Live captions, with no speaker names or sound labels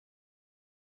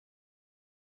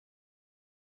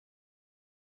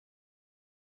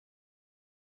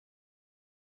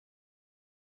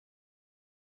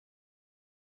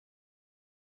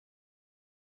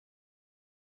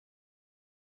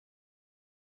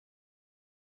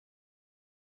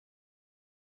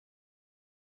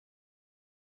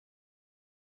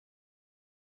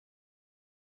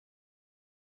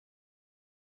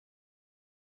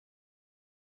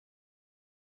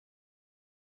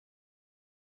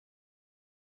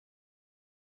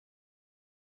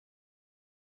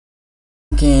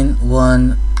thinking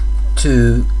 1,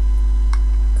 2,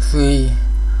 3.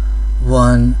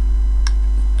 1,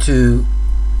 2,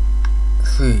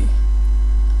 3.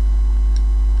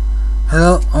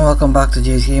 Hello and welcome back to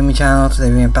Jay's Gaming Channel. Today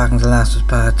we're back into Last of Us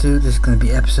Part 2. This is going to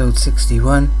be episode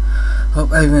 61.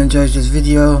 Hope everyone enjoys this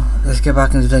video. Let's get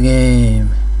back into the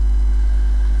game.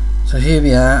 So here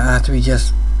we are after we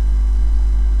just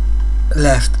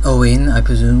left Owen, I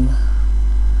presume.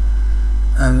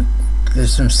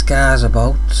 There's some scars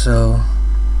about, so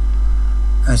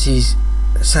and she's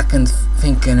second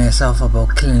thinking herself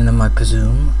about killing them, I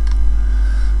presume,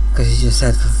 because he just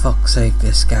said for fuck's sake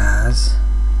there's scars.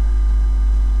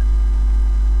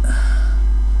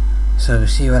 So we'll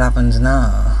see what happens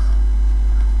now.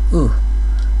 Ooh,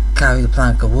 carry the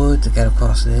plank of wood to get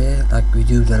across there like we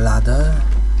do the ladder,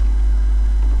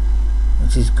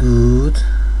 which is good.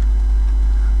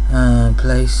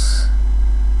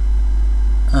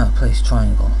 Place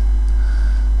triangle,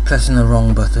 pressing the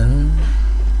wrong button.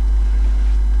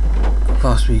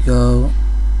 Across we go.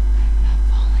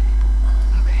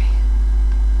 Okay.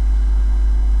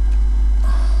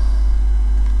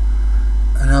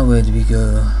 And now where do we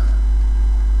go?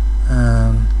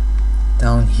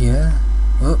 Down here.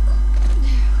 Oh,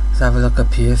 let's have a look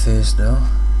up here first though.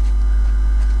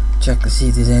 Check to see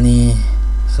if there's any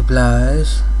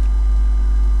supplies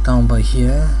down by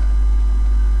here.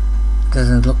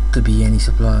 Doesn't look to be any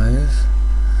supplies.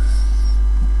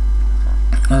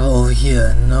 Over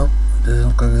here, nope. Doesn't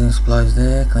look like any supplies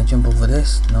there. Can I jump over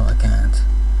this? No, I can't.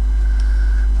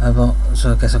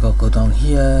 So I guess I gotta go down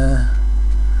here.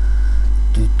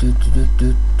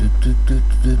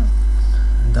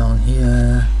 Down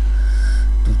here.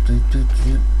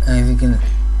 Anything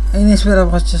in this where I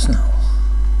was just now.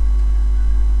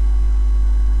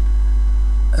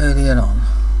 Earlier on.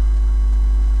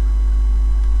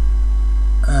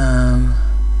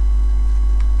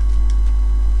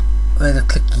 Where the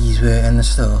clickies were and the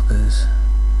stalkers.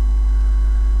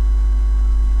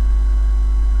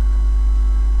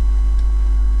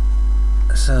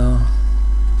 So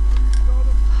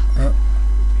oh.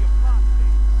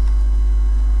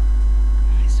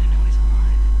 At least I know he's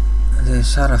alive. There's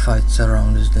Saraphites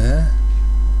around us there.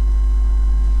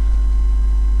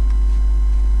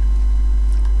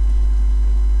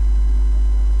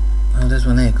 Oh, there's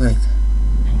one there, great.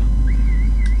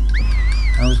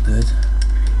 That was good.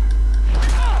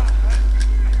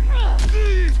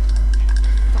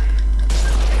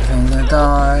 I'm gonna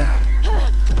die.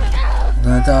 I'm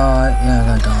gonna die. Yeah, I'm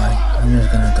gonna die. I'm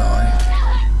just gonna die.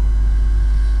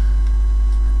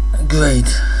 Great.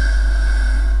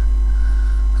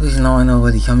 At least now I know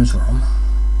where he comes from.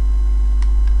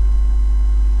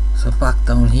 So back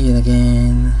down here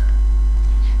again.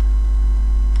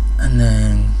 And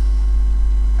then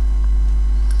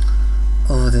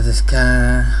over to this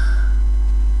car.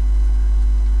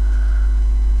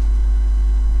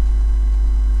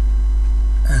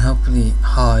 And hopefully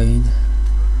hide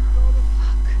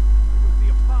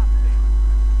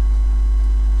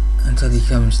until he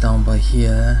comes down by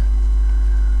here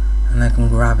and I can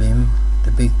grab him,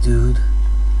 the big dude.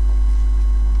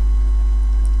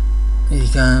 Here he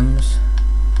comes.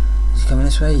 Is he coming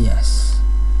this way? Yes.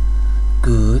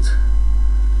 Good.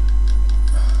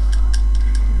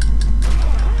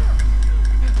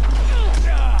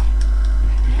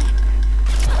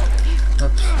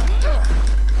 Oops.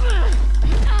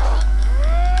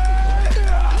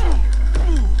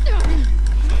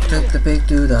 Take the big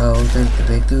dude out, take the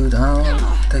big dude out,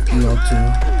 take you out too.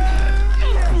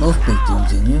 They're both big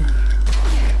dudes, ain't you?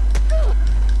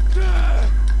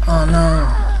 Oh no!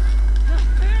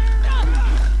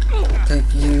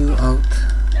 Take you out.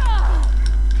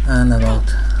 And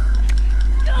about.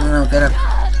 No, get up.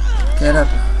 Get up.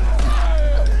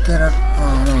 Get up.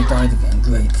 Oh no, he died again,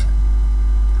 great.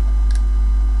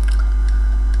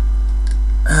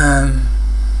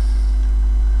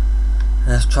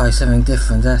 Let's try something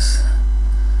different. Let's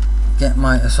get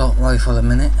my assault rifle a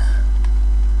minute,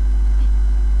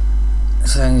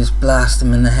 so I can just blast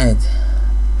him in the head.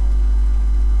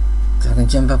 So I can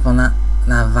jump up on that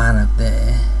van up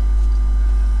there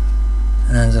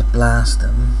and then just blast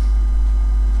him.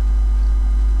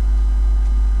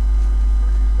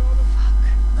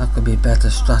 That could be a better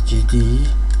strategy.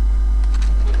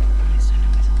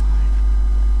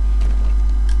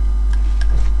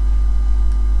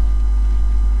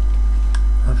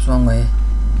 Oops, wrong way.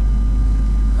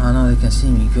 Oh no, they can see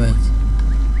me, great.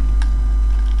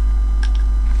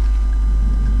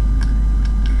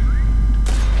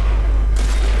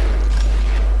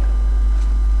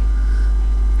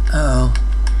 Uh oh.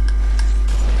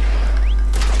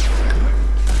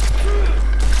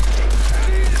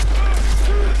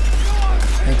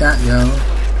 that, yo.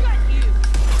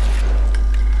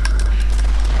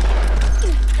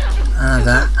 And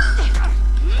that.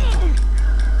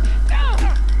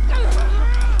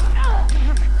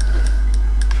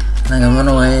 And I'm gonna run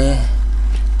away.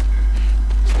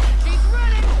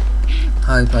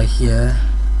 Hide by here.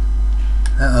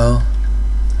 Uh-oh.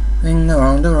 Ring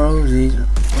around the rosies.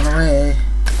 Run away.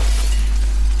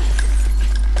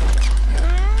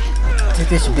 Take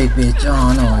this, you big bitch.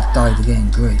 Oh no, I died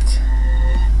again. Great.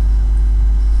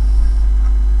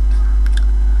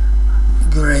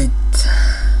 Great.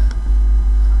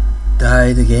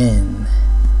 Died again.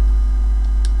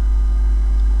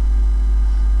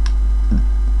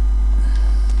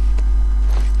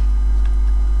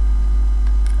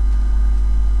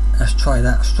 Let's try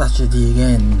that strategy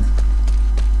again.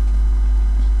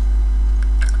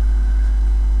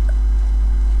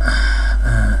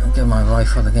 Get my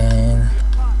rifle again.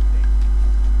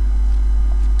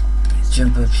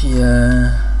 Jump up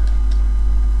here.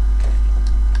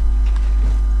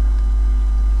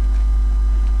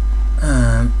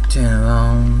 Turn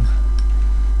around.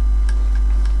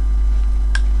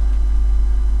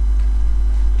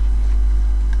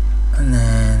 And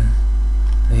then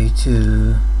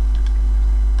V2.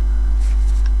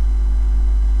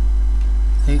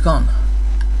 Are you gone?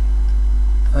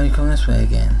 Oh, you come this way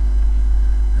again,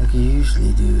 like you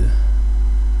usually do.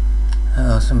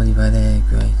 Uh oh, somebody by there,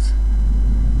 great.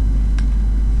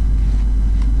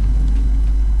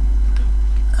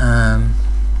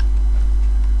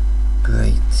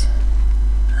 Great.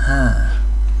 Ah,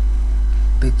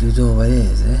 big dude's over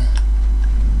there, is it?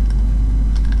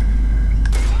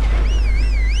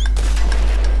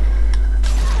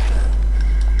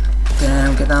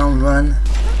 Damn, get down, run.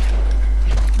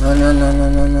 Run, run, run,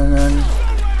 run, run, run, run.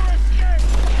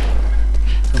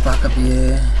 Go back up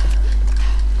here.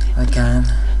 I can.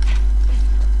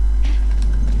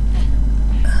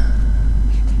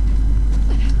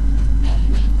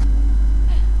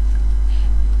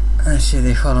 I see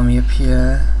they follow me up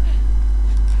here.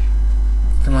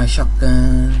 Get my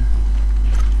shotgun.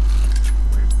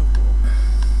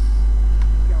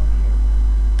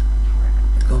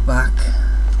 Go back.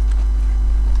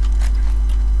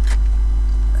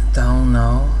 Down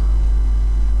now.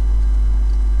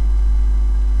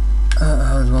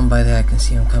 There's one by there, I can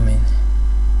see him coming.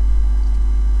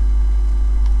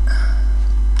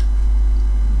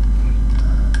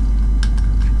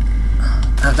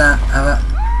 Have that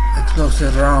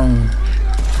explosive round.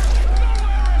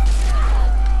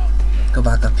 Go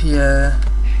back up here.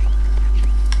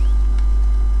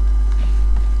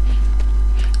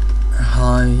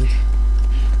 Hide.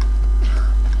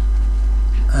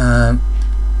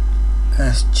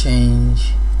 Let's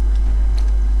change.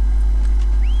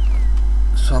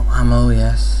 Swap ammo,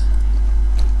 yes.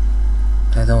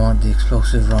 I don't want the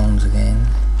explosive rounds again.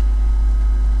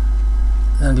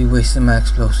 I'll be wasting my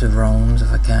explosive rounds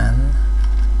if I can.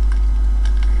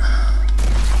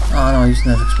 Oh no, I used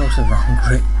another explosive round.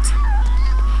 Great.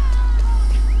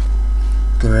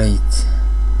 Great.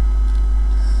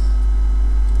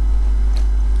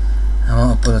 I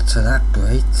want a bullet to that.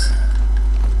 Great.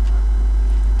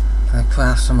 Can I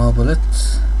craft some more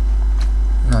bullets?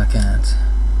 No, I can't.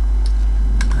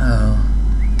 Oh.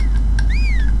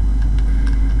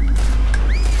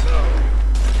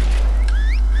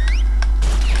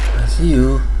 I see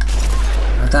you.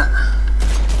 Like that.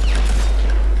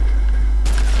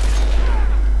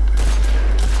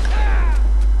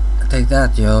 Take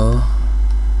that, yo.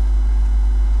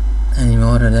 Any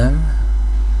more of them?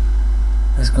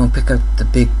 Let's go and pick up the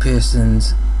big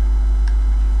person's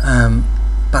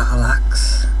battle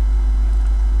axe,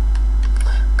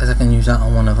 because I can use that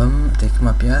on one of them if they come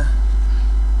up here.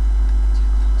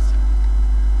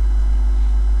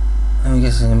 And I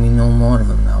guess there's gonna be no more of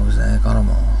them now, is there? Got them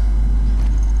all.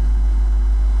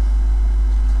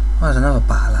 Oh, there's another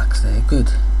battle axe there, good.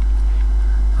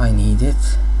 If I need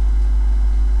it.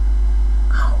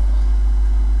 Ow.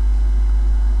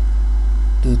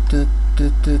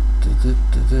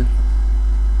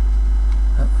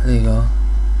 Oh, there you go.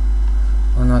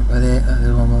 One right by there,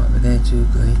 there's one right by there too,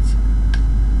 great.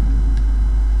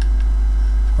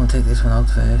 I'll take this one out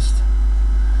first.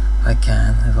 I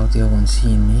can, without the other one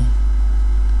seeing me.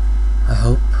 I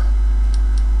hope.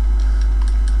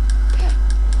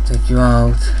 Take you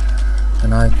out. Good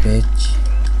night, bitch.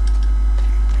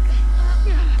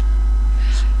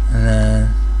 And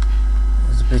then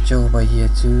there's a bitch over by here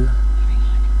too.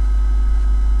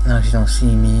 Now she don't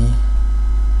see me.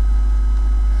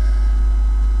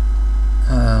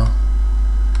 Uh oh.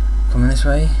 Coming this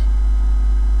way?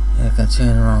 Yeah, I can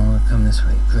turn around and come this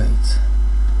way. Great.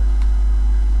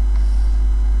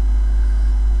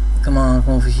 Come on,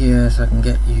 come over here so I can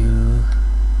get you.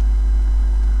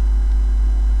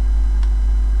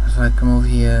 So I come over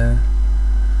here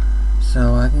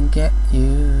so I can get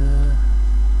you.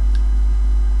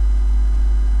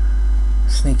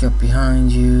 Sneak up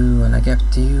behind you and I get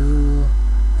to you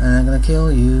and I'm gonna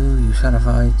kill you, you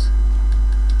certified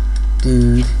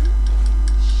dude.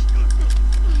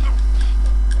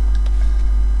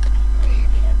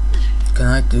 Good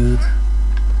night, dude.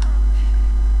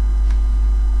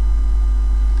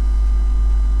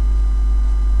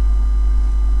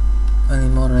 Any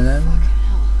more of them?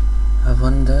 I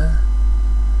wonder.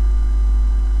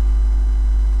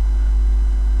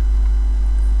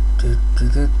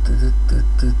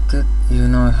 You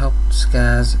know, I helped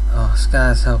Skaz. Oh,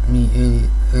 Skaz helped me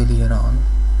earlier on.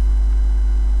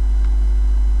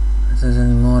 If there's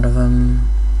any more of them,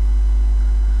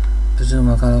 presume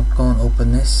I gotta go and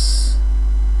open this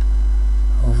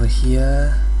over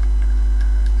here.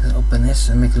 Let's open this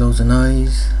and make loads of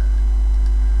noise,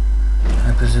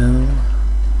 I presume.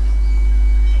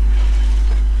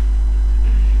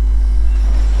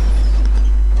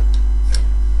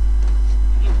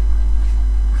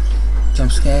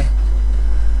 Jump scare.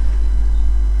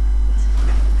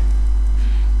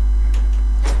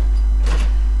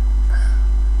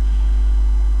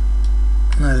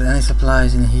 No, is there any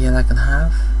supplies in here I can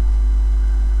have?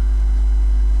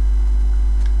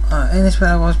 Oh, ain't this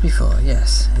where I was before?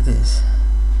 Yes, it is.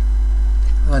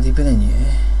 I've already been in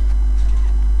here.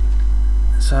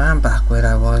 So I am back where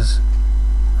I was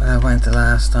when I went the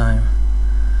last time.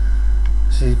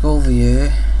 So you go over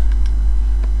here,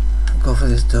 go for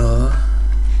this door,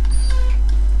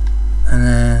 and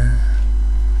then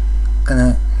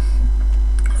gonna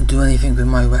do anything with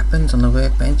my weapons on the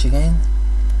workbench again.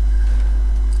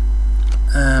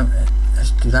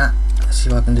 Let's do that. Let's see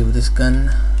what I can do with this gun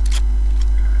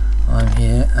while I'm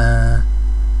here.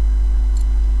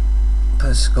 Put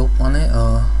a scope on it,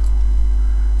 or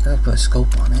let's put a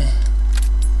scope on it.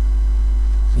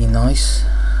 Be nice.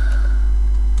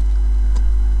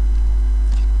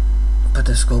 Put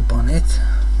the scope on it.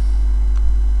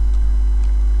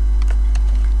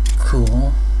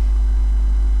 Cool.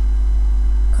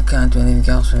 I can't do anything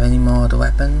else with any more of the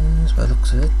weapons by the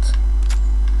looks of it.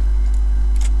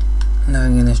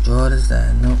 Nothing in this drawer is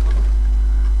there? Nope.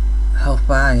 Health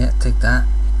bar, yeah, take that.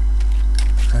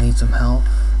 I need some health.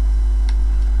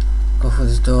 Go for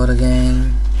this door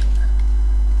again.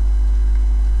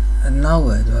 And now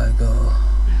where do I go?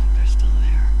 They're still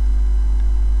there.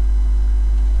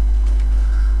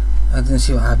 I didn't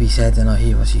see what Abby said and I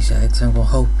hear what she said, so I'm gonna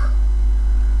hope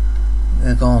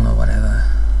they're gone or whatever.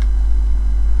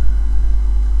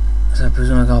 So I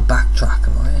presume I gotta backtrack,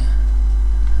 have I?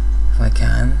 If I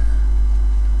can.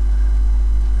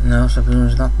 No, so I presume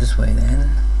it's not this way then.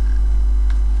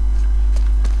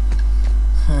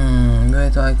 Where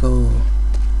do I go?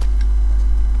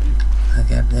 I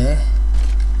get there.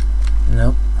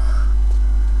 Nope.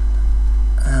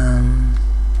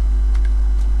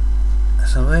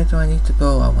 So where do I need to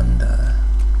go, I wonder?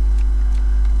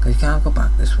 Because you can't go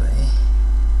back this way.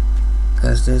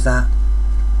 Because there's that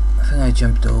thing I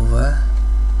jumped over.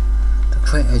 The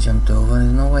crate I jumped over, and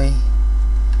there's no way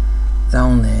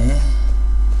down there.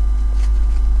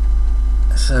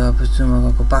 So I presume I'm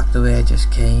gonna go back the way I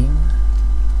just came.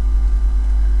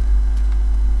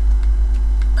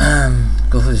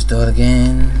 Go for this door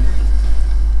again.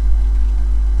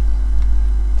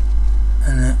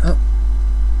 And then, oh,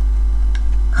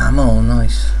 ammo,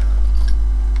 nice.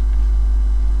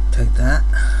 Take that.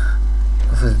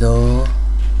 Go for the door.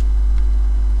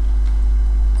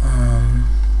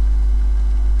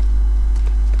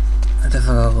 I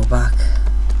definitely gotta go back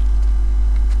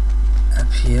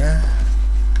up here.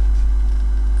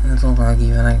 And it looks like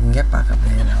even I can get back up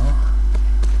there now.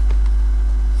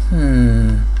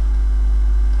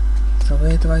 So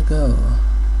where do I go?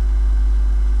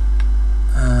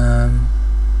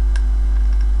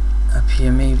 Up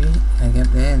here maybe? Can I get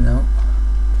up there? No.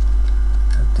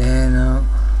 Up there? No.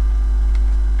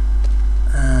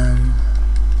 And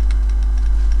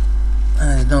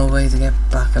there's no way to get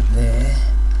back up there.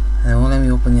 And it won't let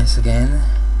me open this again.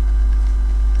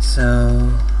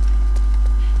 So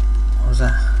what was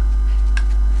that?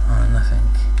 Oh, nothing.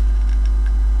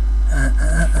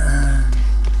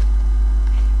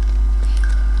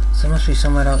 So there must be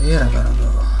somewhere out here I gotta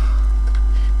go.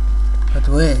 But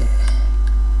where?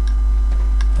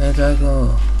 Where do I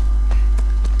go?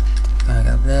 Can I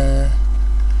get up there?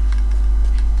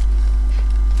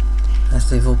 Unless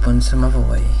they've opened some other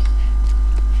way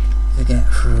to get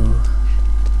through.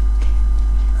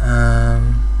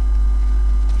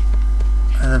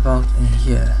 What about in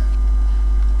here?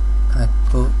 Can I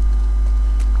go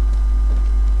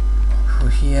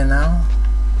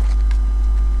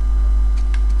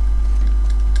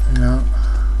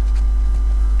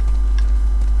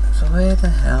where the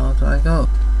hell do I go?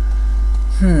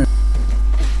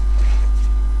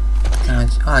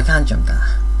 I can't jump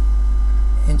that.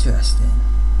 Interesting.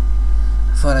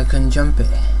 I thought I couldn't jump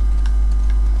it.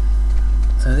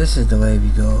 So this is the way we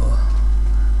go.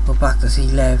 Go back to see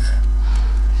Lev.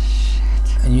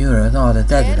 Shit. And Yara. No, they're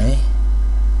dead, eh?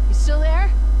 You still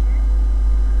there?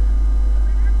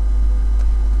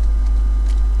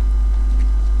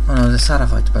 Oh no, they're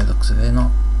Seraphites by the looks of it, not...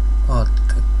 Well,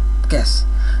 I guess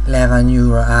Lev and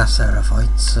Yara are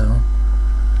Seraphites, so...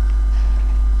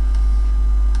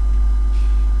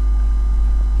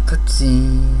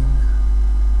 Cutscene.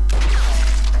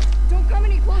 Don't come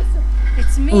any closer.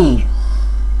 It's me. Ooh.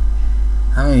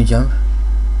 How many jump?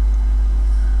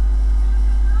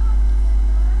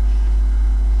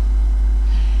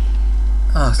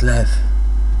 Oh, it's Lev.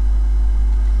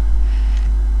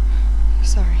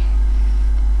 Sorry.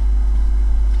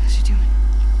 How's she doing?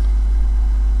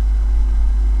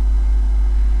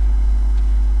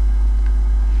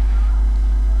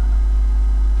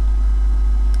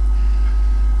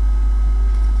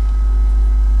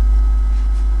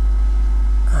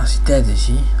 Oh, she's dead, is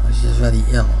she? Or she's just very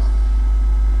ill?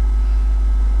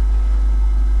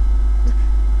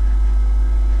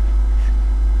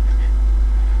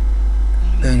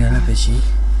 Burning up, is she?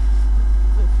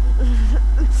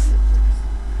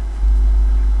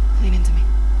 Lean into me.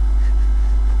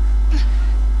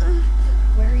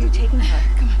 Where are you taking her?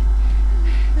 Come on.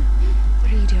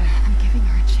 What are you doing? I'm giving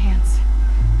her a chance.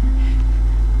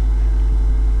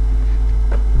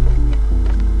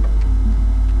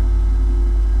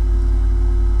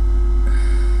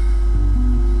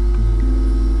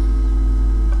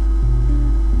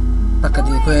 Back at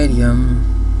the aquarium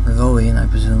with Owen, I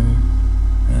presume.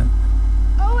 Yep.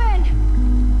 Owen!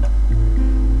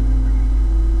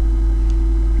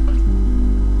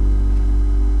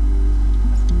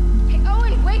 Hey,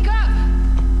 Owen, wake up!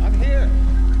 I'm here.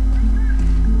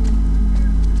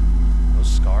 Those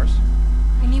scars?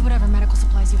 I need whatever medical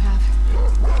supplies you have. Ow!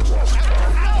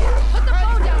 Put the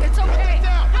phone down, it's okay!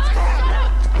 Down. Alice, shut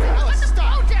up! Alice, Put the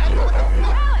stop. phone down!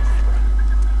 Alice!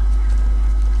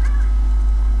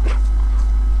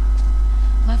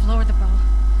 Lev, lower the bow.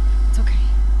 It's okay.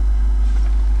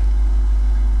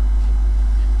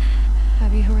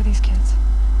 Abby, who are these kids?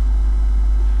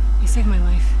 They saved my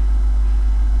life.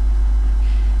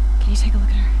 Can you take a look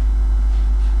at her?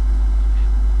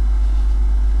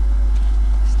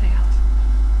 Stay out.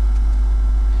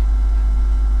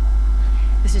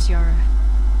 This is Yara.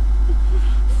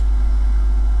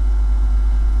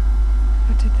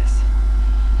 What did this?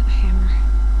 A hammer.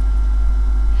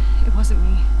 It wasn't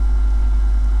me.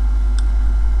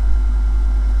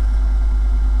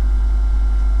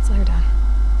 Let's lay her down.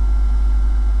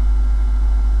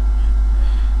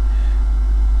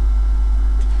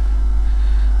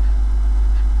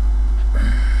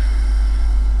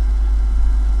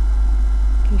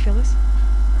 Can you feel this?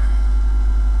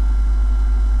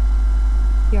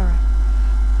 Yara.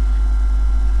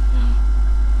 No.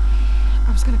 I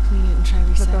was gonna clean it and try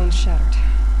resetting. The bone's shattered.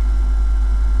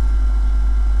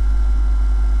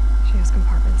 She has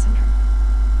compartment syndrome.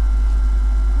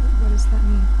 What does that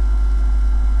mean?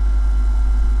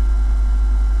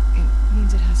 It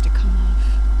means it has to come off.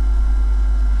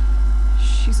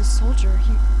 She's a soldier.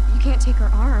 You can't take her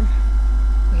arm.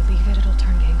 We leave it, it'll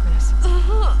turn gangrenous.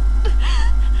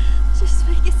 Just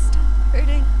make it stop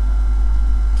hurting.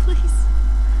 Please.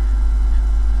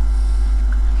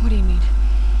 What do you need?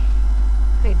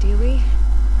 Ideally,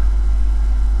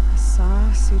 a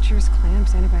saw, sutures,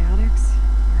 clamps, antibiotics.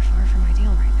 We're far from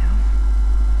ideal right now.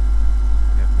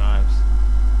 We have knives,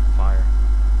 fire.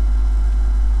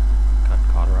 Cut,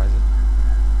 cauterize it.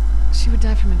 She would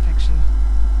die from infection.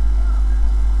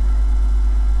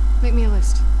 Make me a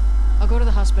list. I'll go to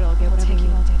the hospital, I'll get It'll whatever take you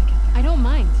you need. all day to get there. I don't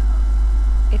mind.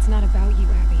 It's not about you,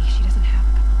 Abby. She doesn't have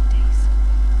a couple of days.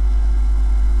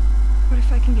 What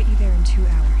if I can get you there in 2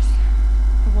 hours?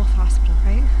 The Wolf Hospital,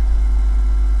 right?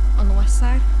 On the west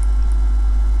side?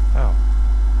 How?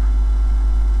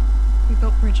 We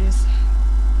built bridges.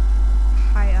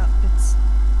 High up. It's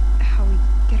how we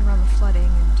get around the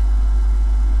flooding and...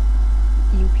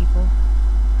 you people.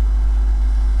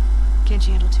 Can't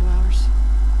you handle 2 hours?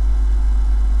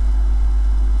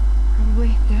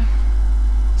 Probably, yeah.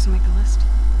 So make the list.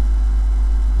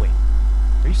 Wait,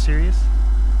 are you serious?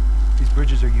 These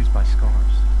bridges are used by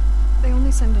scars. They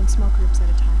only send in small groups at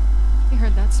a time. You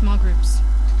heard that? Small groups.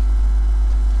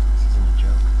 This isn't a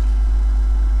joke.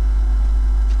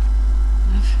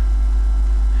 Lev?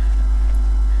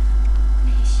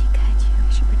 May she guide you.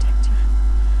 They should protect you.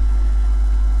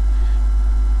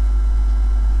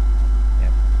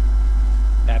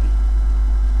 Abby.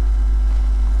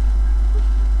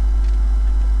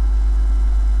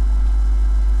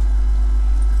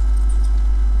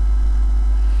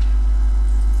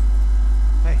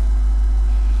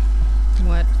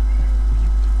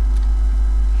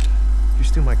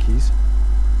 steal my keys?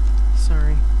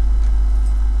 Sorry.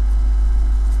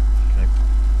 Can I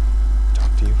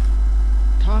talk to you?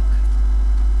 Talk?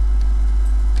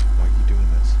 Why are you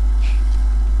doing this?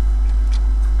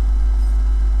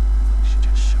 Look, she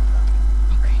just showed up.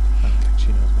 Okay. I don't think she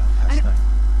knows about last night.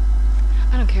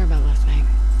 I don't care about last night.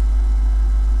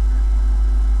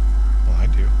 Well, I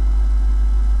do.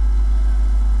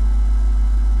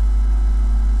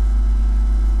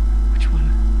 Which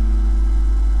one?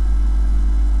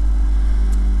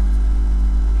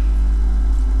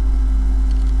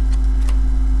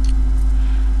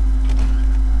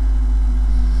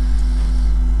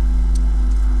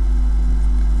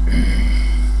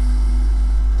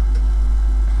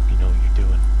 You know what you're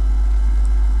doing.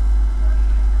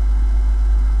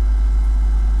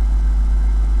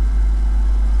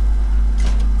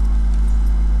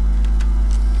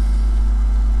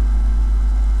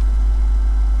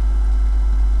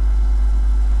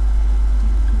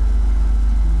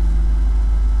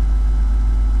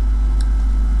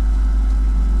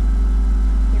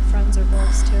 Your friends are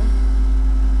wolves too?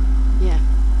 Yeah.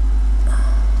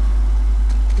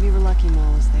 We were lucky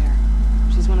Mel was there.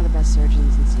 She's one of the best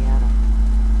surgeons in Seattle.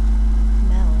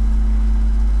 Mel.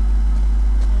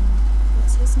 And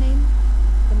what's his name?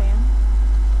 The man?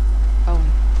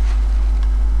 Owen.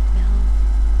 Mel.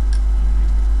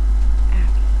 And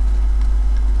Abby.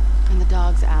 And the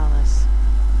dog's Alice.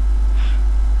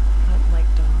 I don't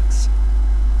like dogs.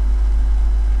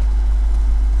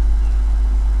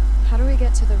 How do we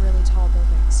get to the really tall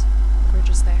buildings? The bridge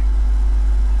is there.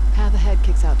 Path ahead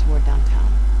kicks out toward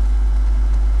downtown.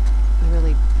 The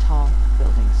really tall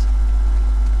buildings.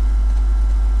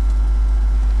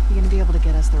 You gonna be able to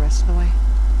get us the rest of the way?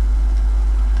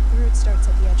 The route starts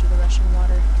at the edge of the rushing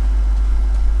water.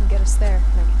 You get us there,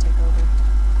 and I can take over.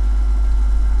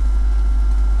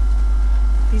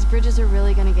 These bridges are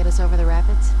really gonna get us over the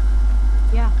rapids?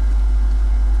 Yeah.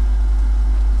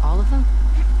 All of them?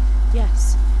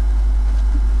 Yes.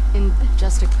 In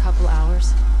just a couple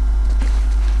hours?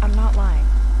 I'm not lying.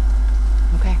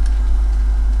 Okay.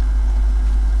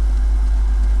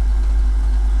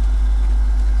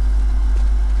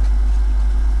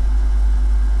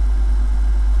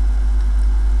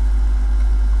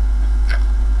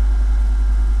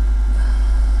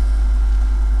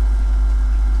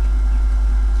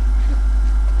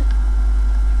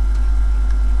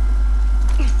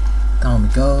 Down we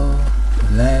go.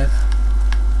 Lev.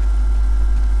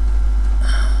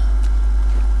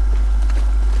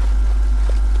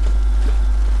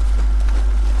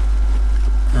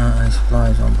 Any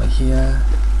supplies on by here?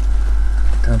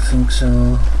 Don't think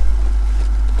so.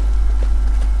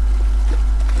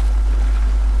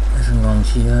 Nothing wrong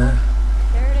here.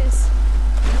 There it is.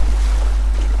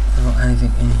 Not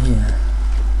anything in here.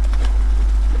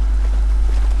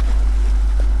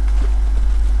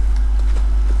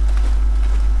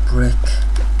 Brick.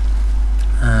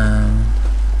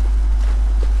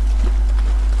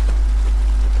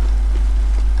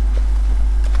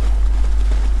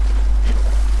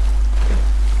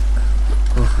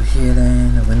 Go through here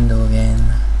then, the window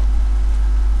again.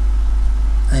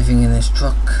 Anything in this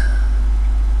truck?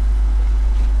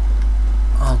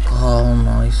 Alcohol,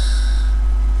 nice.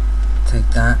 Take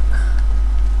that.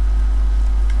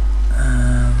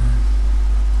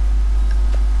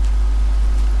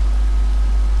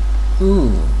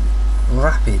 Ooh,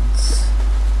 rapids.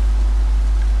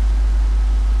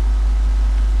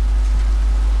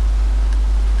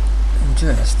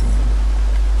 Interesting.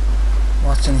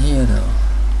 What's in here though?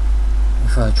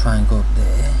 If I try and go up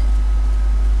there.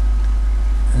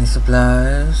 Any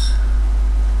supplies?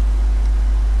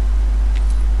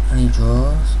 Any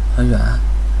drawers? Oh yeah,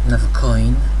 another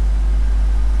coin.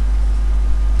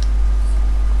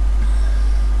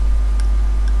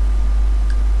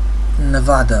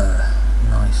 Nevada,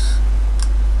 nice.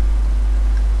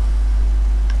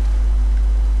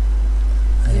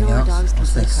 You know Anything where else? dogs can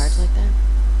What's play this? cards like that?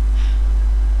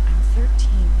 I'm 13,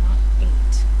 not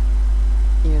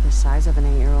 8. You're the size of an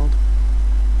 8-year-old.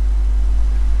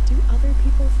 Do other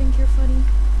people think you're funny?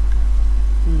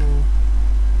 No.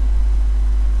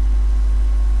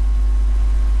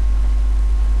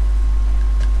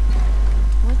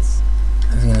 What's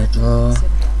Anything in a drawer?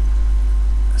 syndrome?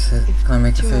 That's it. If Can I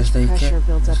make a too first much aid pressure kit?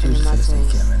 builds Let's up in use your the first aid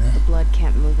muscles, kit a the minute. blood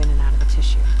can't move in and out of the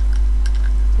tissue.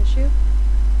 Tissue?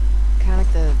 Kind of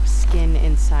like the skin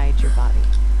inside your body.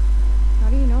 How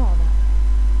do you know all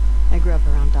that? I grew up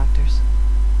around doctors.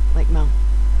 Like Mel.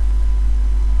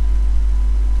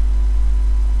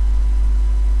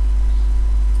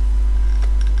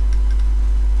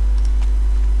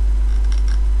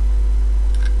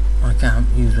 I can't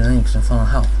use the links and full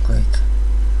health, great.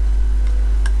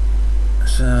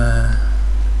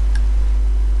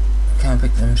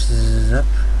 scissors up.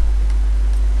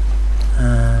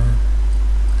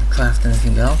 Craft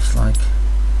anything else like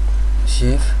a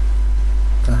shiv.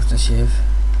 Craft a shiv.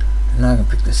 Now I can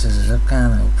pick the scissors up,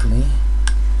 can I, hopefully?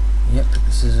 Yep, pick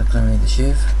the scissors up because I made the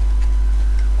shiv.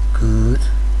 Good.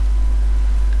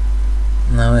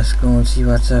 Now let's go and see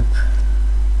what's up.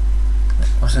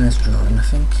 What's in this drawer?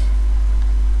 Nothing.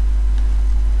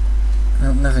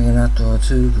 Nope, nothing in that drawer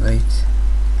too, great.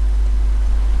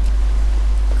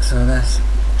 So let's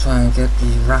try and get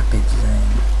these rapids in.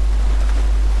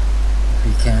 If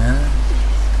we can.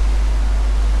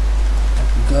 Up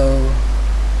we go.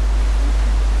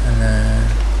 And then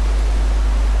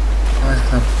I'm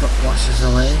just gonna wash this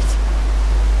away.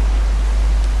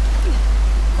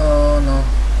 Oh no.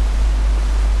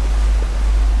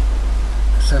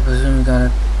 So I presume we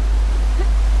gotta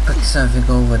put something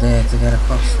over there to get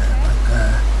across there, like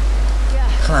a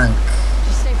plank.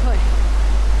 Just stay put.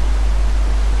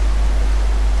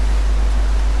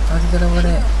 How do you get over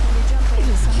there?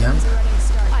 Jump?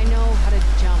 I know how to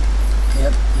jump.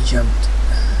 Yep, you jumped.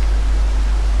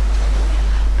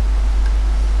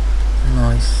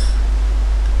 Nice.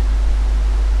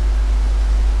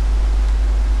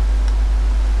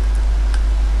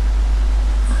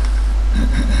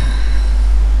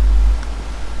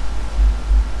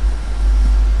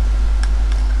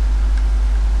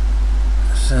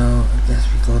 So I guess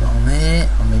we go down there,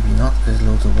 or maybe not because there's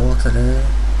loads of water there.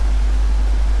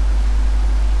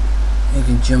 You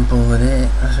can jump over there,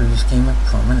 that's where we just came up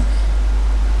from, isn't it?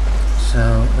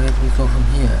 So where do we go from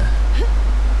here?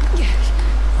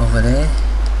 Over there?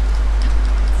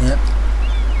 Yep.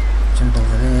 Jump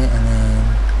over there and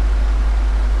then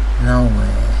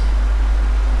nowhere.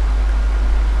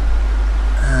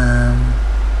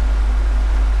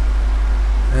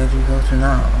 Where do we go to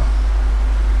now?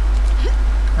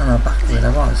 Oh no, back to where I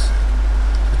was.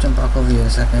 So jump back over here a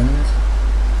second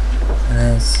and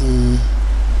then see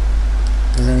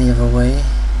if there's any other way.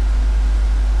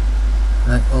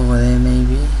 Like over there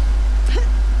maybe.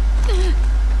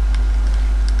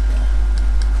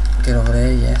 Get over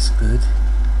there, yes, good.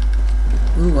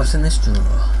 Ooh, what's in this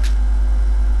drawer?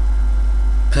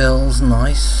 Pills,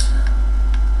 nice.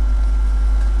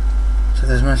 So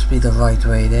this must be the right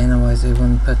way then, otherwise they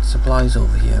wouldn't put supplies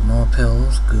over here. More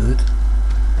pills, good.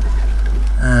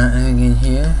 Anything in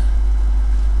here?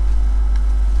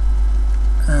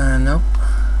 Nope.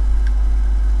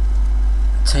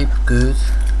 Tape, good.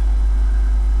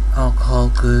 Alcohol,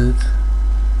 good.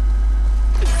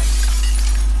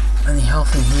 Any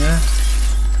health in here?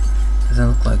 Doesn't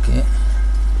look like it.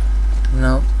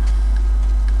 Nope.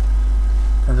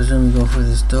 I presume we go through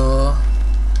this door.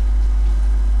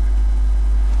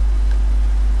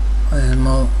 There's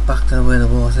more back to where the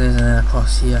water is and then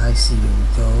across here. I see where we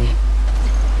go.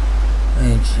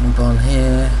 And jump on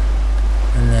here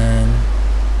and then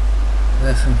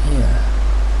where from here?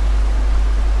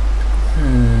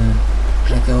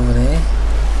 Can I go over there?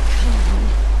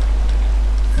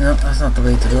 No, that's not the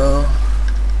way to go.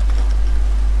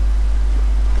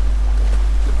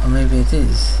 Or maybe it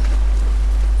is.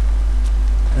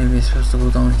 Maybe it's supposed to go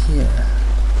down here.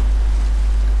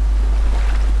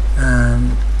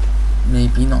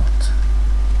 Maybe not.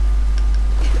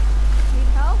 Need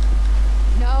help?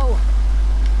 No.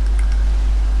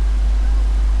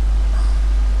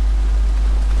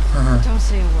 Don't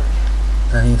say a word.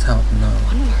 I need help, no.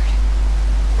 One word.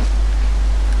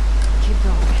 Keep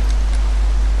going.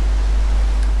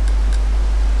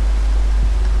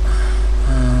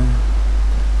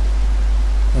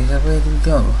 Where do we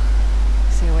go?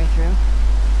 See a way through?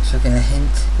 So get a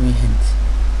hint? Give me a hint.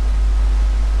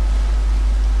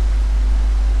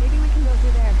 Maybe we can go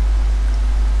through there.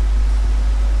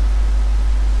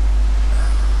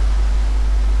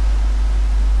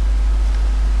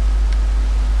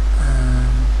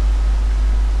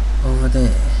 Over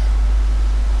there.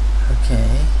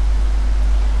 Okay.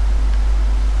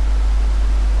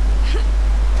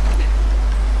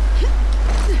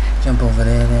 Jump over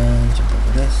there then, jump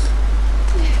over this.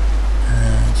 And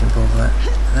then jump over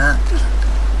that.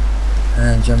 And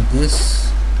then jump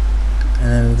this. And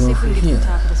then we See go if we through can get to here. the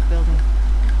top of this building.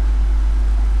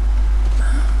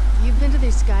 You've been to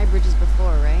these sky bridges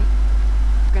before, right?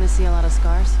 We're gonna see a lot of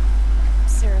scars.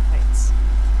 Seraphites.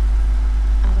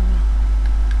 I don't know.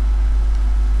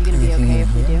 You gonna be Anything okay in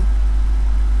if we here? do?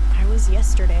 I was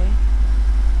yesterday.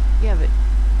 Yeah, but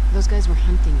those guys were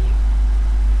hunting you.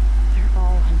 They're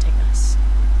all hunting us.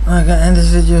 I'm gonna end this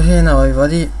video here now,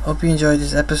 everybody. Hope you enjoyed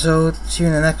this episode. See you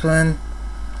in the next one.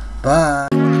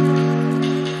 Bye.